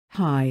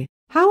Hi,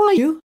 how are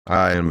you?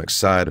 I am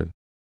excited.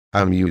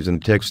 I'm using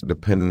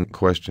text-dependent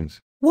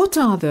questions. What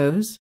are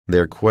those?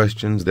 They're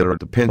questions that are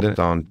dependent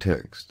on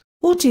text.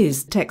 What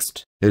is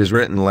text? It is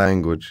written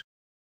language.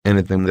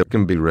 Anything that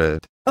can be read.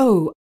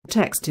 Oh,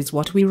 text is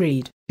what we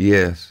read.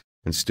 Yes,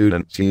 and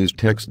students use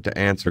text to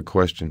answer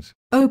questions.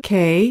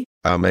 Okay.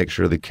 I'll make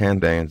sure they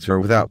can't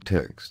answer without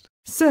text.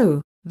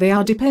 So, they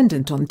are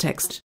dependent on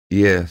text.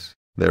 Yes,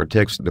 they're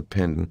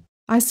text-dependent.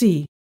 I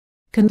see.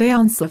 Can they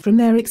answer from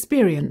their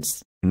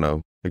experience?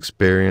 No,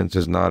 experience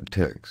is not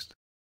text.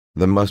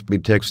 They must be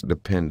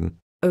text-dependent.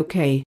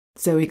 Okay,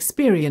 so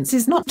experience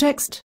is not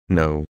text?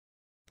 No,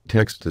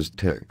 text is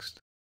text.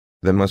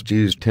 They must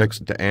use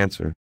text to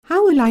answer.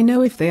 How will I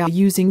know if they are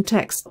using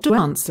text to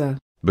answer?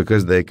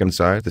 Because they can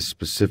cite the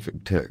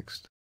specific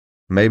text.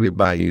 Maybe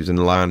by using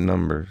line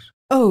numbers.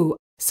 Oh,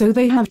 so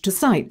they have to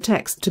cite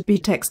text to be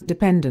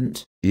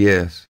text-dependent.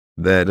 Yes,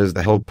 that is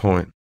the whole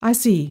point. I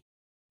see.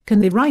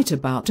 Can they write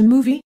about a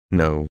movie?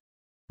 No,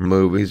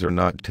 movies are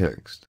not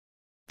text.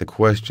 The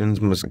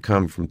questions must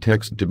come from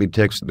text to be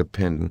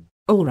text-dependent.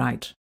 All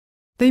right.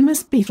 They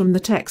must be from the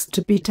text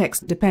to be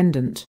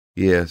text-dependent.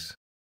 Yes,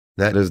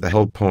 that is the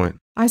whole point.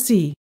 I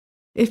see.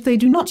 If they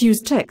do not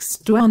use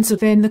text to answer,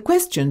 then the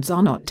questions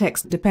are not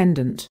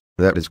text-dependent.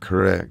 That is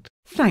correct.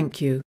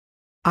 Thank you.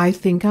 I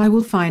think I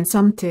will find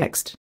some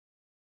text.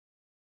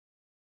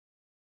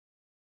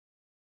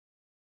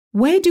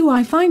 Where do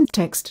I find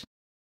text?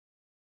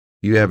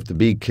 You have to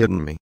be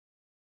kidding me.